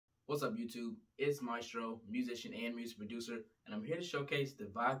What's up, YouTube? It's Maestro, musician and music producer, and I'm here to showcase the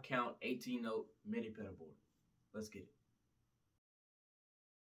Viscount 18-note Midi pedalboard. Let's get it.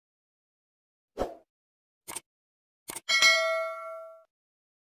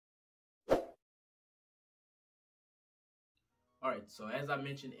 Alright, so as I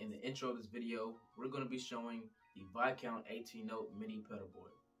mentioned in the intro of this video, we're going to be showing the Viscount 18-note Midi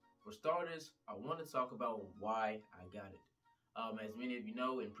pedalboard. For starters, I want to talk about why I got it. As many of you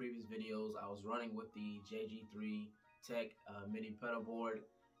know, in previous videos, I was running with the JG3 Tech Midi pedalboard,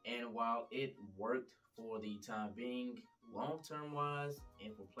 and while it worked for the time being, long-term wise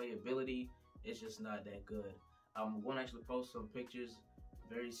and for playability, it's just not that good. I'm going to actually post some pictures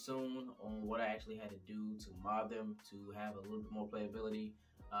very soon on what I actually had to do to mod them to have a little bit more playability.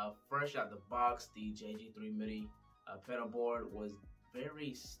 Fresh out the box, the JG3 Midi pedalboard was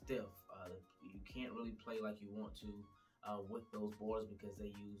very stiff. You can't really play like you want to with those boards because they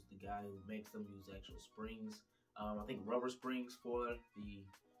use, the guy who makes them use actual springs. I think rubber springs for the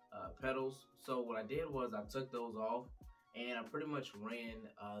pedals. So what I did was I took those off and I pretty much ran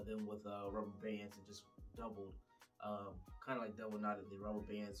them with rubber bands and just doubled, kind of like double knotted the rubber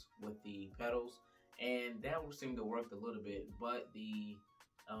bands with the pedals, and that seemed to work a little bit. But the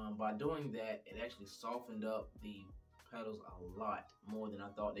by doing that, it actually softened up the pedals a lot more than I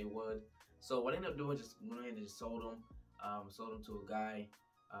thought they would. So what I ended up doing, just went ahead and just sold them to a guy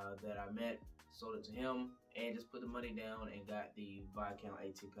that I met, sold it to him, and just put the money down and got the Viscount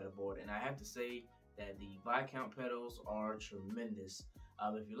 18 pedalboard. And I have to say that the Viscount pedals are tremendous.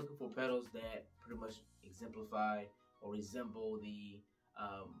 If you're looking for pedals that pretty much exemplify or resemble the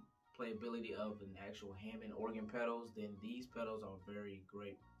playability of an actual Hammond organ pedals, then these pedals are very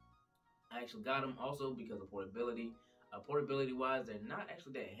great. I actually got them also because of portability. Portability wise, they're not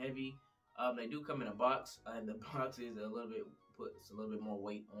actually that heavy. They do come in a box, and the box is puts a little bit more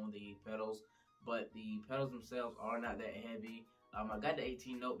weight on the pedals, but the pedals themselves are not that heavy. I got the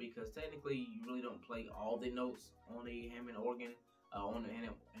 18 note because technically you really don't play all the notes on the Hammond organ, on the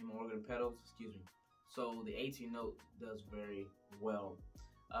Hammond organ pedals, excuse me. So the 18 note does very well.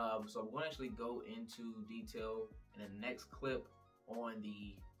 So I'm going to actually go into detail in the next clip on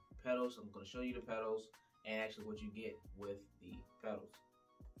the pedals. I'm going to show you the pedals and actually what you get with the pedals.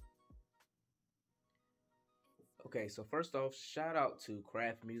 Okay, so first off, shout out to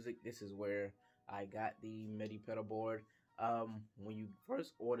Craft Music. This is where I got the Midi pedalboard. When you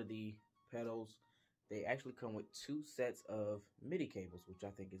first order the pedals, they actually come with 2 sets of Midi cables, which I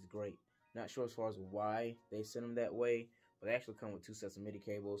think is great. Not sure as far as why they send them that way, but they actually come with 2 sets of Midi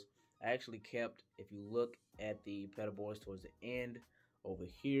cables. I actually kept, if you look at the pedalboards towards the end over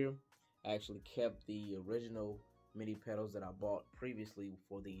here, I actually kept the original Midi pedals that I bought previously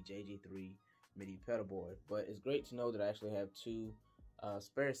for the JG3 Midi pedalboard. But it's great to know that I actually have 2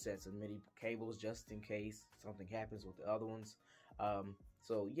 spare sets of Midi cables just in case something happens with the other ones.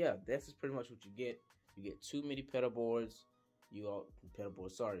 So yeah, this is pretty much what you get. You get 2 Midi pedalboards. You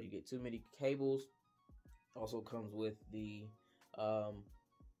get 2 Midi cables. Also comes with the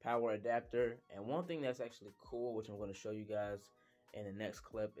power adapter. And one thing that's actually cool, which I'm going to show you guys in the next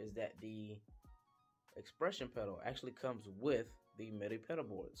clip, is that the expression pedal actually comes with the Midi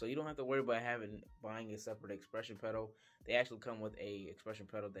pedalboard. So you don't have to worry about buying a separate expression pedal. They actually come with a expression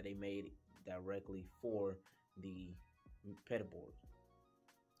pedal that they made directly for the pedalboard.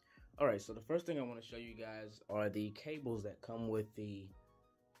 Alright, so the first thing I want to show you guys are the cables that come with the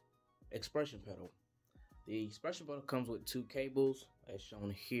expression pedal. The expression pedal comes with 2 cables, as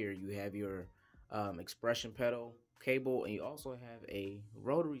shown here. You have your expression pedal cable, and you also have a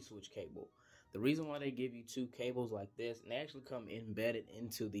rotary switch cable. The reason why they give you 2 cables like this, and they actually come embedded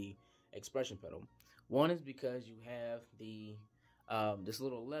into the expression pedal. One is because you have the this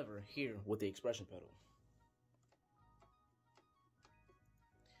little lever here with the expression pedal.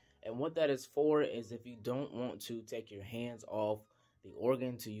 And what that is for is if you don't want to take your hands off the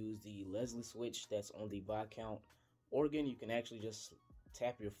organ to use the Leslie switch that's on the Viscount organ, you can actually just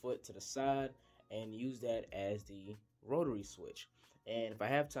tap your foot to the side and use that as the rotary switch. And if I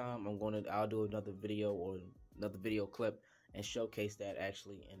have time, I'll do another video or another video clip and showcase that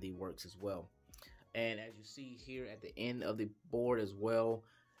actually in the works as well. And as you see here at the end of the board as well,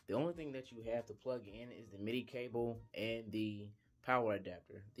 the only thing that you have to plug in is the Midi cable and the power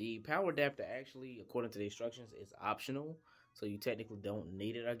adapter. The power adapter actually, according to the instructions, is optional, so you technically don't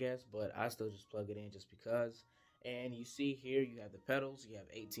need it, I guess, but I still just plug it in just because. And you see here you have the pedals. You have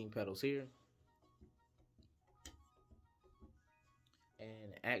 18 pedals here.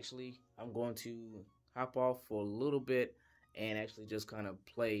 And actually, I'm going to hop off for a little bit and actually just kind of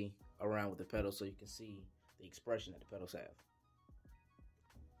play around with the pedals so you can see the expression that the pedals have.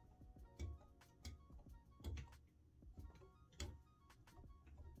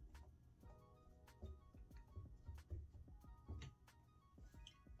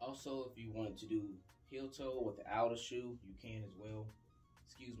 Also, if you wanted to do heel toe with the outer shoe, you can as well.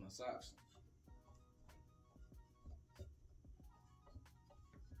 Excuse my socks.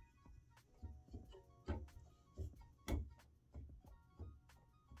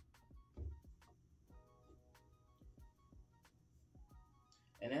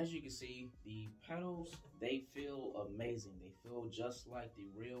 And as you can see, the pedals, they feel amazing. They feel just like the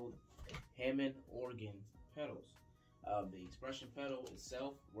real Hammond organ pedals. The expression pedal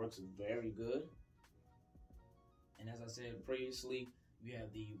itself works very good. And as I said previously, you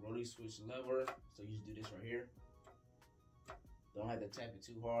have the rotary switch lever. So you just do this right here. Don't have to tap it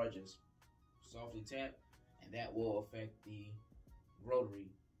too hard, just softly tap. And that will affect the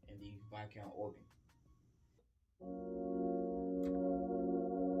rotary in the Viscount organ.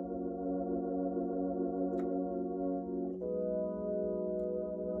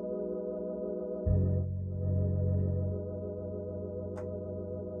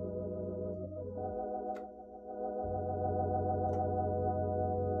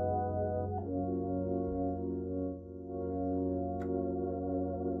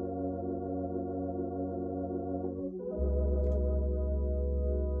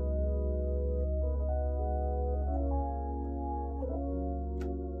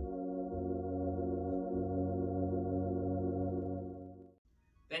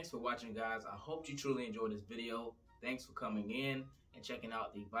 Thanks for watching, guys. I hope you truly enjoyed this video. Thanks for coming in and checking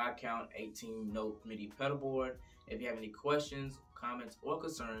out the Viscount 18-note MIDI pedalboard. If you have any questions, comments, or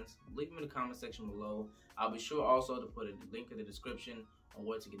concerns, leave them in the comment section below. I'll be sure also to put a link in the description on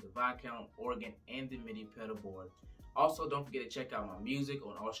where to get the Viscount organ and the MIDI pedalboard. Also, don't forget to check out my music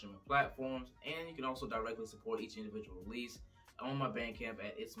on all streaming platforms, and you can also directly support each individual release on my Bandcamp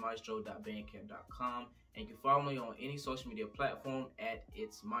at itsmaistro.bandcamp.com. And you can follow me on any social media platform at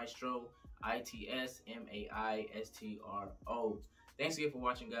itsmaistro, ITSMAISTRO. Thanks again for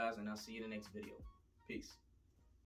watching, guys, and I'll see you in the next video. Peace.